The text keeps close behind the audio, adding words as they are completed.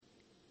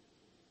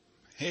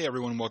Hey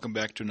everyone, welcome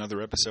back to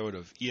another episode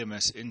of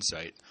EMS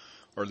Insight,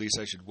 or at least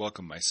I should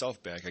welcome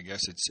myself back. I guess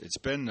it's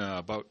been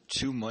about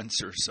 2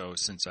 months or so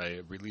since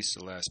I released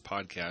the last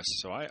podcast,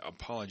 so I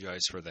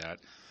apologize for that.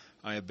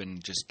 I have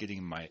been just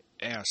getting my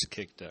ass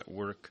kicked at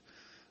work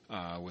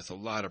with a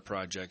lot of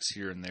projects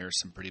here and there,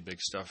 some pretty big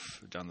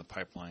stuff down the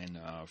pipeline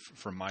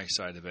from my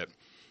side of it.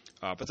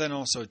 But then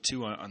also,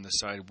 too, on the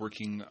side,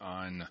 working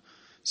on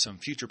some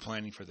future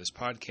planning for this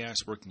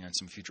podcast, working on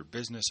some future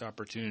business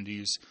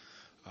opportunities,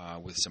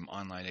 with some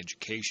online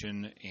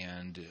education,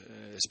 and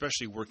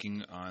especially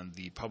working on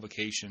the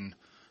publication,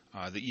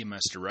 the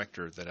EMS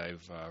Director, that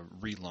I've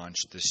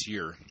relaunched this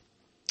year.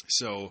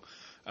 So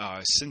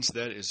since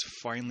that is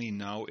finally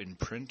now in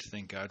print,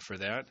 thank God for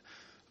that,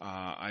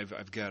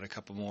 I've got a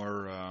couple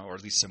more, or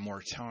at least some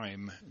more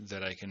time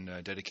that I can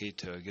dedicate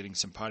to getting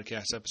some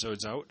podcast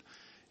episodes out,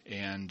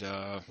 and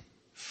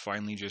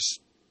finally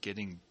just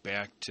getting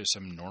back to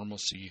some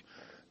normalcy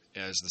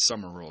as the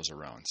summer rolls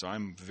around. So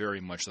I'm very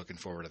much looking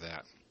forward to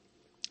that.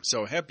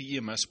 So happy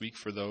EMS week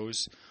for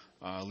those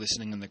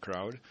listening in the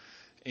crowd.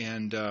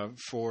 And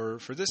for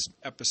this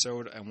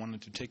episode, I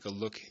wanted to take a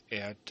look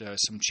at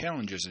some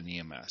challenges in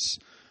EMS.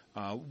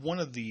 One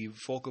of the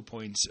focal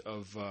points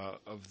of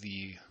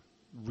the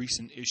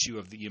recent issue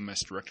of the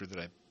EMS Director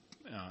that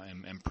I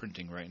am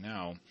printing right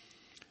now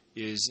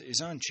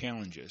is on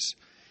challenges.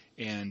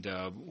 And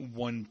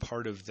one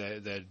part of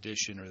that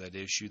edition or that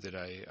issue that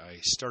I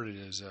started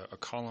is a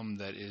column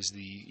that is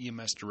the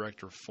EMS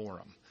Director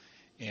Forum.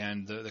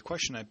 And the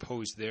question I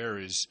posed there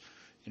is,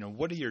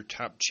 what are your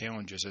top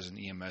challenges as an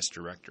EMS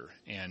Director?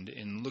 And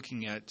in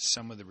looking at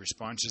some of the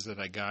responses that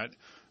I got,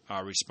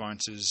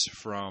 responses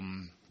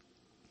from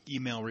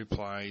email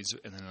replies,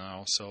 and then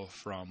also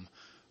from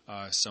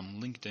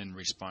some LinkedIn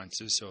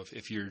responses. So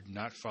if you're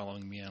not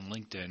following me on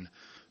LinkedIn,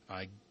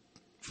 I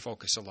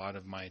focus a lot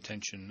of my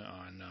attention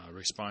on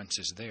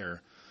responses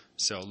there.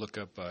 So look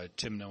up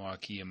Tim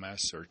Nowak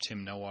EMS or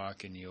Tim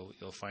Nowak, and you'll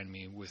find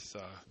me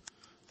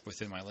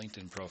within my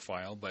LinkedIn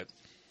profile. But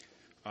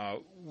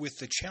with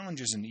the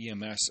challenges in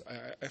EMS,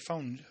 I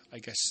found, I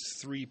guess,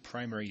 three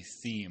primary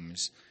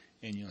themes,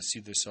 and you'll see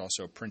this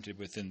also printed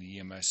within the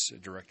EMS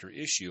Director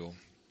issue,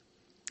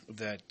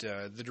 that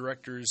the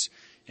directors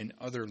and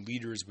other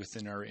leaders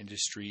within our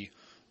industry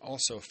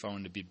also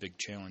found to be big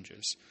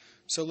challenges.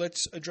 So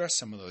let's address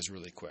some of those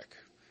really quick.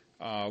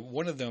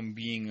 One of them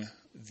being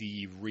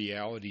the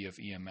reality of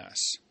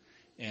EMS.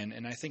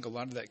 And I think a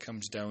lot of that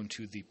comes down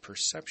to the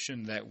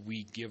perception that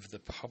we give the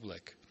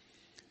public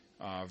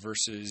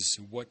versus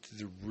what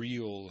the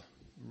real,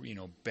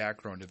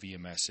 background of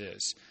EMS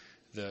is.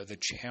 The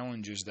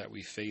challenges that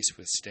we face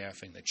with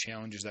staffing, the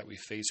challenges that we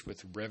face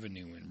with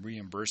revenue and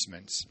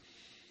reimbursements.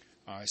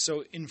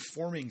 So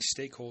informing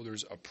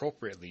stakeholders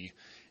appropriately,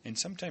 and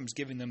sometimes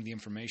giving them the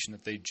information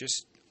that they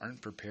just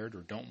aren't prepared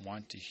or don't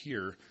want to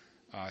hear,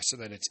 so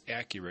that it's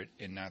accurate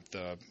and not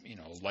the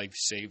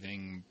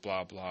life-saving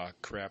blah blah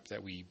crap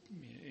that we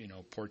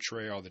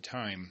portray all the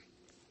time.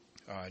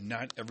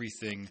 Not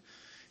everything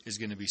is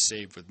going to be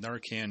saved with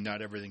Narcan.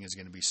 Not everything is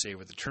going to be saved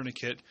with a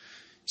tourniquet.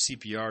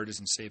 CPR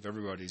doesn't save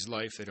everybody's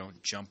life. They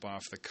don't jump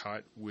off the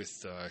cot with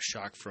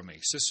shock from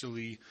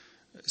asystole.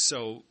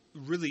 So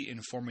really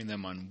informing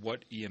them on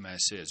what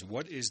EMS is.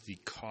 What is the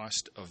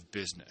cost of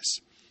business?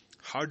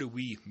 How do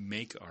we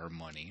make our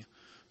money?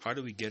 How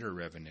do we get our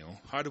revenue?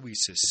 How do we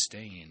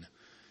sustain?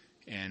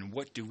 And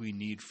what do we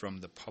need from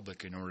the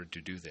public in order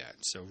to do that?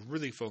 So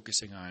really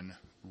focusing on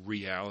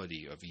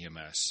reality of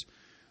EMS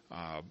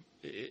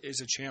is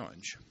a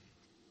challenge.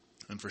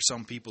 And for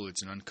some people,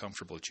 it's an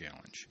uncomfortable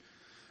challenge.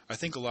 I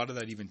think a lot of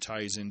that even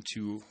ties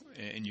into,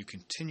 and you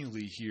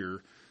continually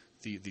hear,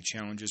 the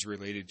challenges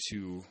related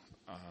to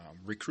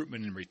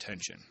recruitment and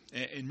retention.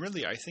 And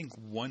really, I think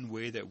one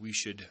way that we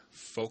should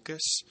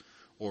focus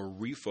or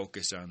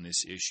refocus on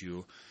this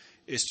issue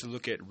is to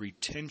look at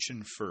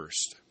retention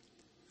first,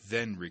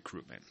 then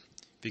recruitment.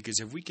 Because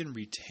if we can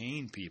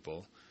retain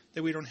people,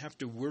 then we don't have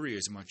to worry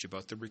as much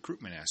about the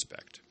recruitment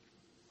aspect.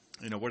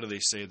 What do they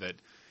say that,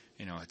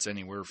 it's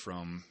anywhere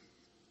from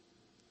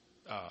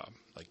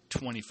like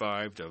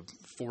 25 to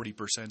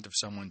 40% of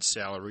someone's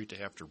salary to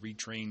have to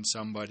retrain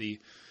somebody,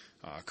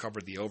 cover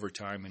the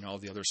overtime and all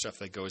the other stuff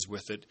that goes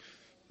with it.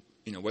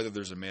 Whether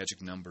there's a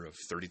magic number of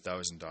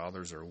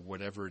 $30,000 or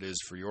whatever it is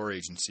for your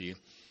agency,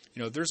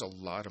 there's a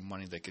lot of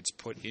money that gets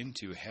put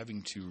into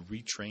having to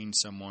retrain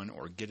someone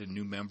or get a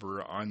new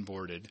member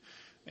onboarded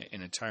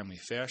in a timely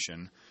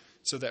fashion.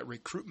 So that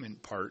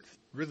recruitment part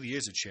really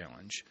is a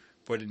challenge.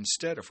 But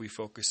instead, if we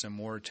focus some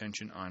more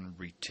attention on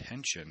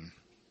retention,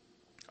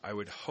 I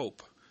would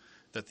hope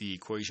that the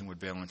equation would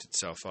balance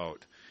itself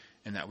out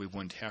and that we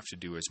wouldn't have to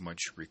do as much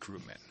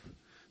recruitment.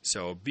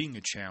 So being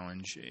a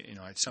challenge,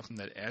 it's something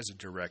that as a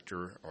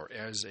director or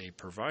as a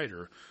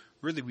provider,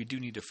 really we do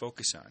need to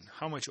focus on.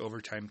 How much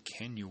overtime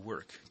can you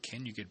work?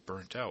 Can you get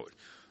burnt out?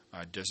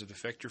 Does it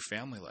affect your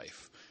family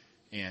life?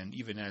 And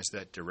even as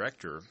that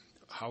director,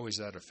 how is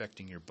that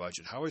affecting your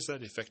budget? How is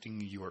that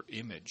affecting your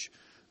image?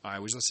 I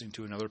was listening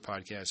to another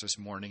podcast this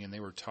morning, and they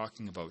were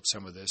talking about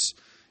some of this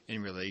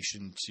in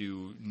relation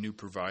to new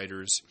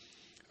providers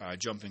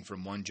jumping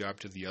from one job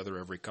to the other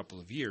every couple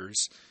of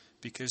years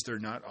because they're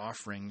not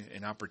offering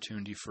an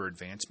opportunity for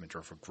advancement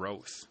or for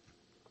growth.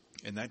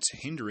 And that's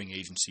hindering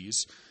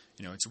agencies.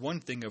 It's one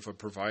thing if a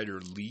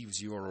provider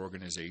leaves your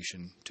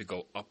organization to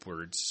go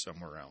upwards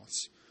somewhere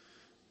else,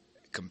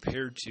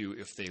 compared to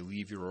if they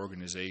leave your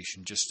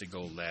organization just to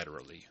go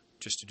laterally,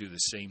 just to do the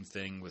same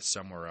thing with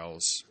somewhere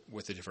else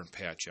with a different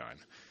patch on.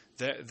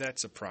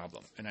 That's a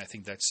problem. And I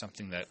think that's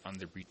something that on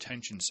the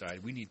retention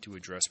side we need to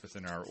address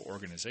within our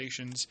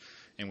organizations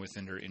and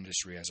within our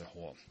industry as a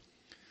whole.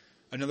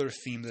 Another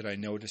theme that I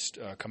noticed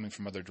coming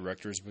from other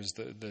directors was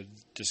the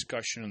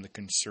discussion and the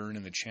concern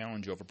and the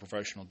challenge over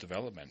professional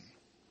development,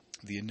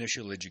 the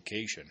initial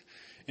education.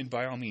 And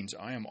by all means,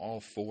 I am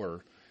all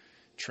for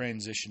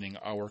transitioning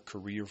our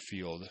career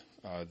field,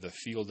 the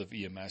field of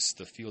EMS,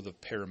 the field of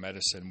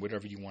paramedicine,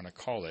 whatever you want to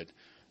call it,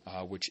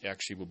 which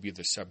actually will be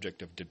the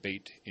subject of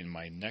debate in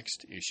my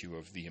next issue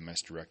of the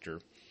EMS Director.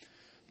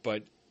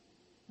 But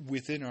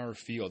within our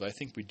field, I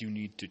think we do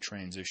need to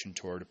transition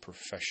toward a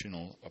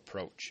professional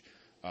approach.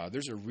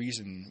 There's a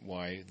reason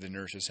why the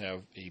nurses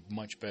have a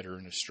much better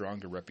and a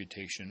stronger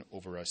reputation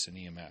over us in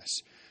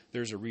EMS.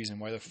 There's a reason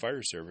why the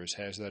fire service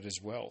has that as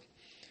well.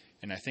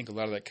 And I think a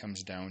lot of that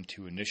comes down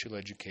to initial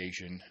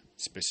education,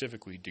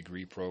 specifically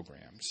degree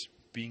programs.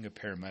 Being a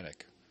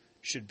paramedic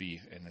should be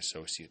an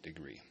associate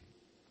degree.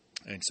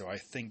 And so I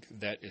think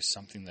that is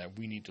something that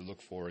we need to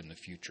look for in the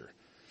future.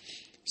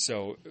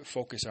 So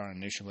focus on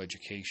initial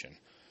education.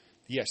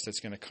 Yes, that's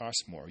going to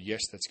cost more.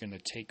 Yes, that's going to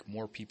take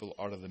more people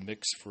out of the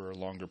mix for a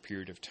longer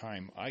period of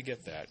time. I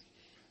get that.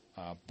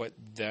 But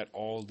that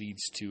all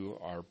leads to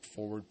our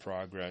forward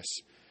progress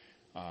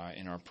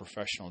in our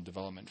professional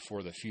development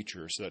for the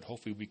future, so that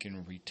hopefully we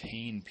can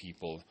retain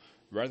people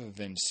rather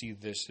than see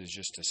this as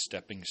just a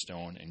stepping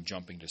stone and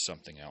jumping to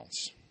something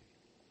else.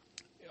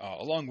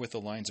 Along with the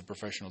lines of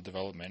professional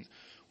development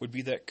would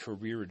be that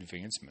career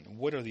advancement.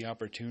 What are the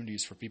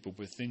opportunities for people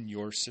within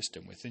your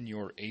system, within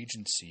your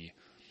agency,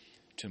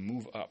 to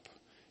move up?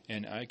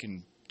 And I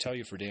can tell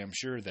you for damn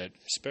sure that,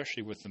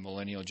 especially with the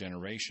millennial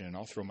generation, and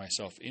I'll throw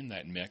myself in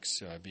that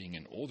mix, being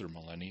an older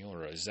millennial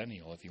or a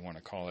zennial if you want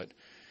to call it,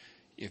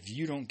 if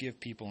you don't give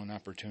people an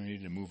opportunity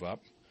to move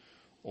up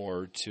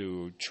or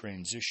to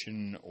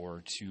transition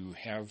or to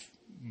have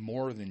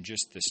more than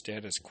just the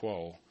status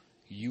quo,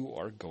 you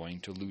are going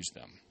to lose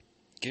them.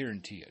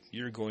 Guarantee it.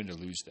 You're going to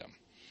lose them.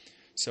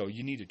 So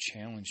you need to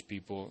challenge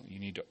people. You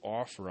need to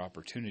offer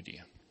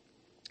opportunity,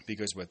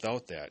 because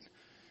without that,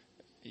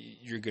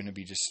 you're going to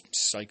be just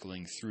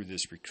cycling through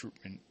this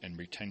recruitment and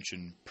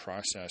retention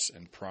process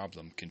and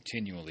problem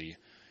continually,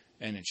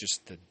 and it's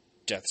just the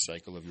death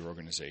cycle of your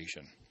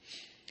organization.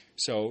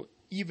 So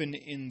even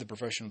in the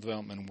professional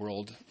development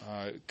world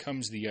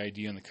comes the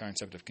idea and the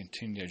concept of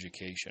continuing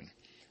education.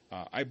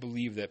 I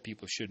believe that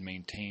people should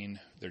maintain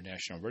their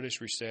national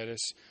registry status.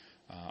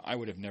 I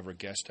would have never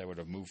guessed I would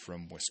have moved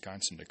from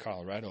Wisconsin to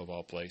Colorado, of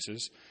all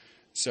places.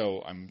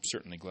 So I'm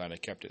certainly glad I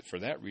kept it for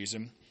that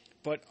reason.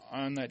 But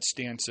on that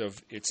stance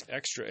of it's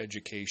extra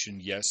education,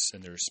 yes,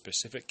 and there are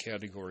specific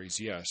categories,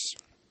 yes,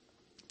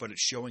 but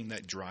it's showing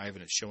that drive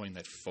and it's showing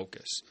that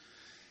focus.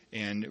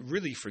 And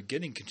really, for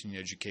getting continuing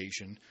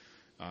education,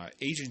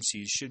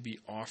 agencies should be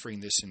offering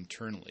this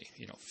internally.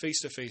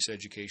 Face-to-face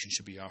education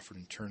should be offered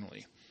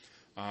internally.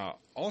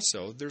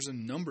 Also, there's a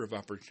number of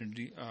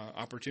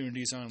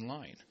opportunities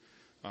online,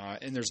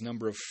 and there's a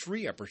number of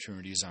free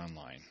opportunities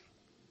online.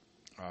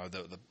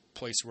 The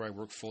place where I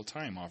work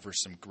full-time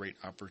offers some great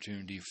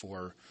opportunity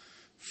for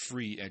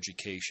free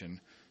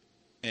education,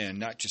 and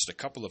not just a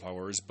couple of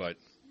hours, but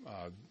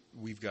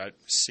we've got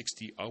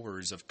 60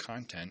 hours of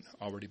content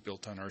already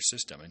built on our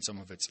system, and some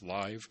of it's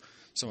live,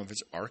 some of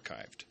it's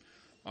archived.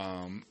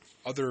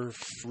 Other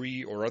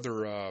free or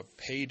other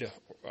paid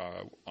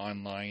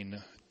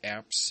online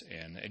apps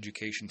and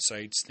education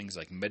sites, things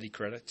like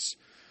MediCredits,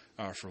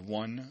 for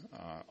one,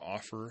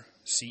 offer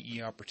CE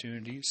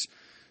opportunities.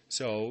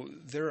 So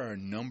there are a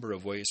number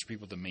of ways for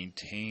people to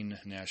maintain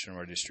national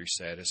registry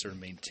status or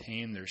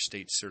maintain their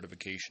state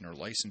certification or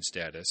license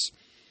status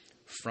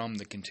from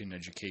the continuing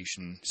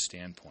education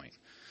standpoint.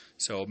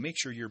 So make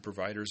sure your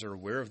providers are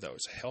aware of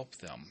those. Help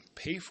them.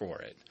 Pay for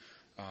it.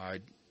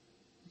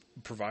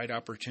 Provide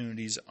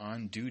opportunities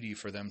on duty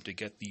for them to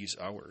get these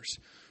hours,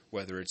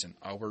 whether it's an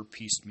hour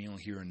piecemeal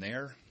here and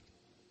there,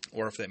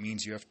 or if that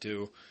means you have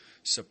to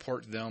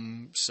support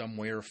them some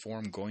way or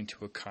form, going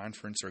to a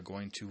conference or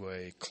going to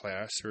a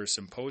class or a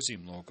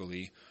symposium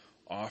locally,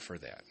 offer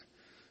that.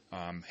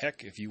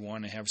 Heck, if you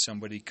want to have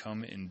somebody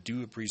come and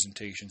do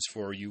presentations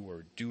for you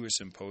or do a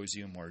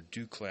symposium or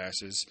do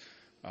classes,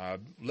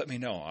 let me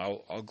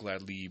know. I'll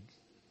gladly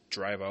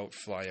drive out,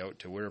 fly out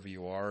to wherever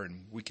you are,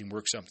 and we can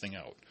work something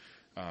out.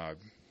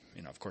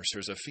 Of course,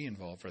 there's a fee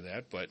involved for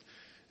that, but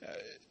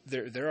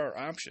there are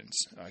options.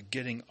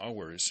 Getting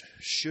hours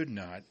should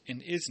not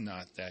and is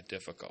not that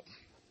difficult.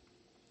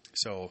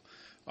 So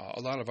a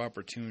lot of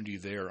opportunity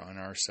there on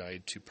our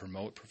side to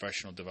promote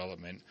professional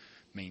development,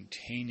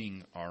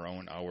 maintaining our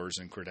own hours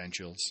and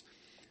credentials.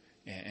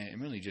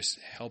 and really just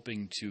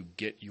helping to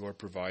get your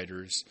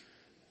providers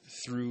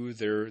through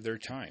their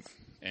time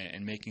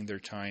and making their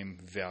time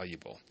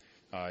valuable.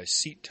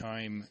 Seat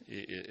time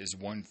is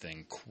one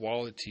thing.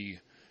 Quality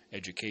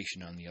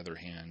education, on the other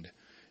hand,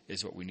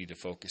 is what we need to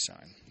focus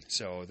on.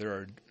 So there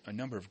are a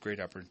number of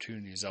great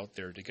opportunities out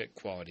there to get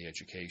quality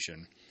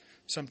education.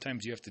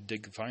 Sometimes you have to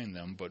dig to find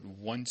them, but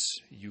once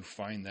you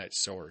find that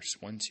source,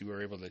 once you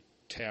are able to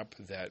tap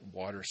that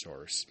water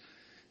source,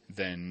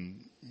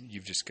 then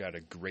you've just got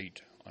a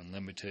great,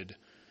 unlimited,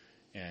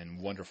 and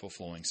wonderful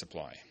flowing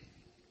supply.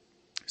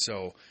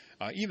 So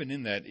even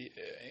in that,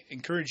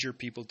 encourage your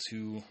people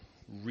to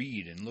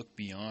read and look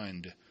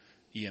beyond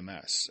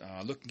EMS,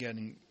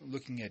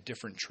 looking at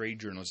different trade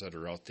journals that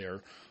are out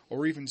there,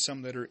 or even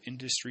some that are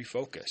industry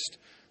focused.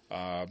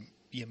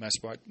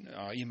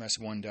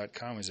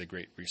 EMS1.com is a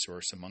great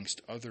resource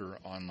amongst other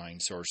online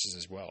sources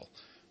as well.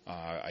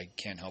 I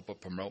can't help but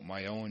promote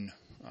my own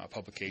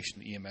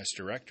publication, EMS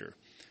Director.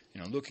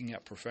 Looking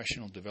at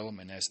professional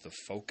development as the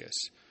focus.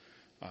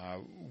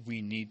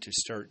 We need to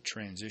start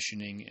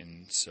transitioning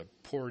and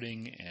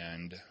supporting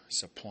and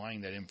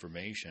supplying that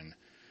information,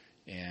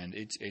 and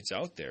it's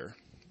out there.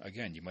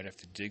 Again, you might have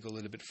to dig a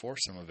little bit for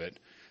some of it,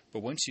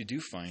 but once you do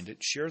find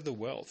it, share the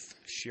wealth,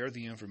 share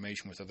the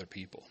information with other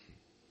people.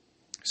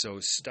 So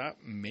stop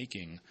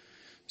making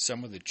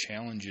some of the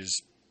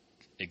challenges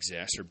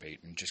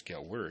exacerbate and just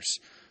get worse.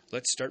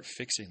 Let's start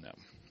fixing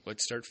them.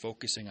 Let's start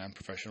focusing on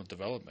professional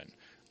development.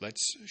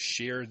 Let's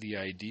share the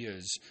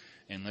ideas,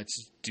 and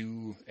let's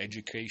do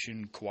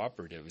education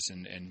cooperatives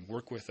and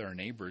work with our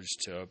neighbors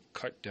to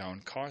cut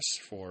down costs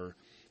for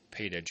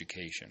paid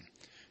education.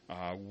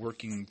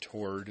 Working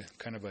toward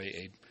kind of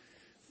a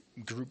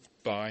group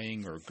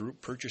buying or group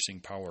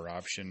purchasing power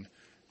option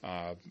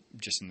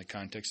just in the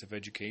context of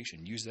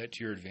education. Use that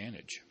to your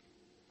advantage.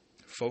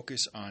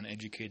 Focus on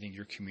educating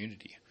your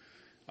community.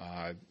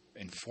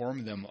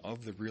 Inform them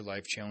of the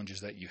real-life challenges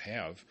that you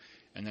have,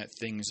 and that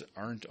things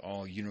aren't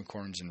all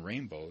unicorns and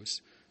rainbows,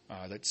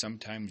 that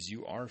sometimes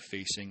you are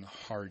facing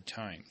hard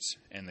times,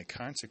 and the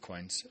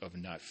consequence of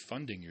not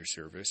funding your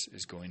service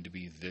is going to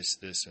be this,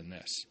 this, and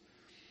this.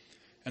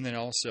 And then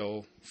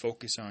also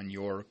focus on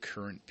your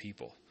current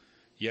people.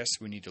 Yes,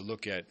 we need to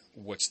look at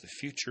what's the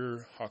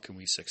future, how can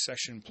we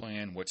succession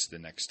plan, what's the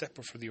next step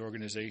for the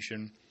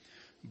organization,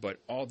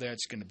 but all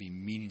that's going to be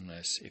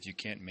meaningless if you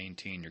can't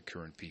maintain your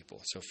current people.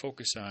 So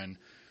focus on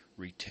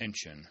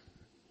retention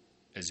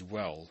as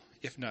well,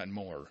 if not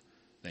more,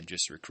 than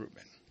just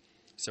recruitment.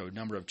 So a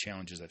number of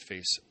challenges that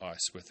face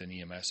us within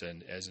EMS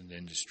and as an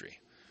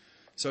industry.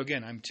 So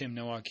again, I'm Tim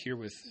Nowak here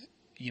with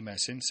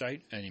EMS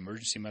Insight and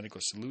Emergency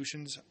Medical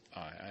Solutions.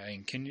 I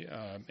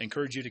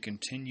encourage you to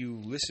continue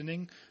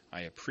listening.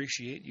 I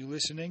appreciate you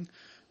listening.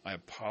 I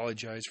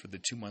apologize for the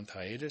 2-month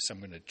hiatus. I'm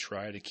going to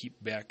try to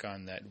keep back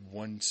on that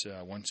once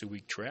a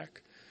week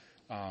track.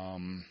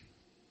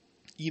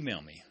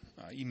 Email me.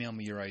 Email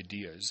me your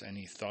ideas,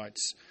 any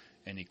thoughts,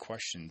 any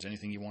questions,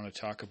 anything you want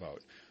to talk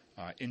about.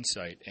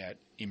 Insight at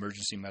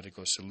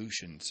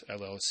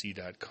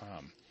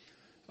emergencymedicalsolutionsllc.com.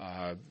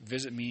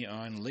 Visit me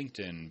on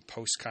LinkedIn,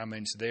 post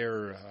comments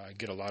there. I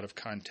get a lot of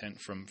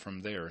content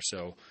from there.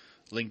 So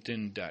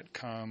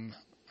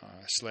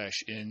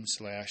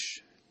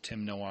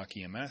linkedin.com/in/Tim Nowak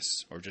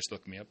EMS, or just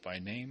look me up by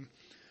name.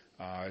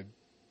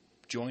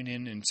 Join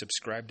in and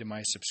subscribe to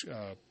my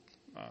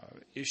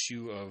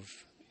issue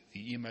of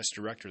the EMS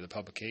Director, the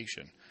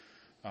publication.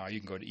 You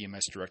can go to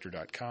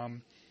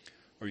emsdirector.com,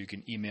 or you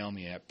can email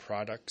me at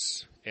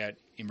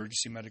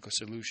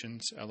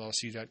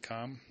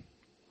products@emergencymedicalsolutionsllc.com.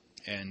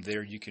 And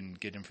there you can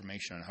get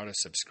information on how to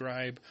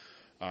subscribe.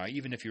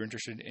 Even if you're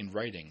interested in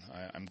writing,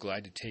 I'm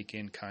glad to take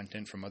in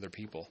content from other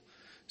people.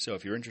 So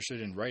if you're interested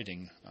in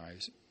writing,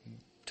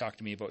 talk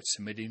to me about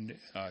submitting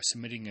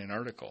an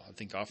article. I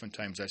think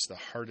oftentimes that's the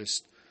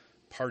hardest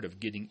part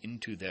of getting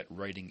into that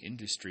writing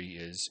industry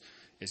is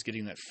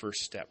getting that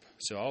first step.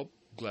 So I'll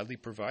gladly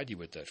provide you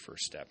with that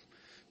first step.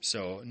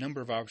 So a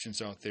number of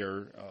options out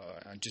there,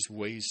 just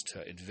ways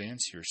to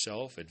advance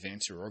yourself,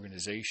 advance your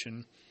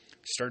organization,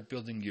 start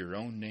building your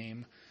own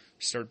name,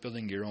 start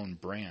building your own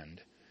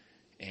brand,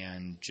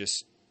 and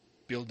just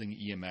building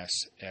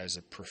EMS as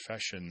a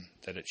profession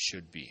that it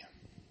should be.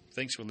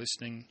 Thanks for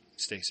listening.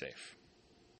 Stay safe.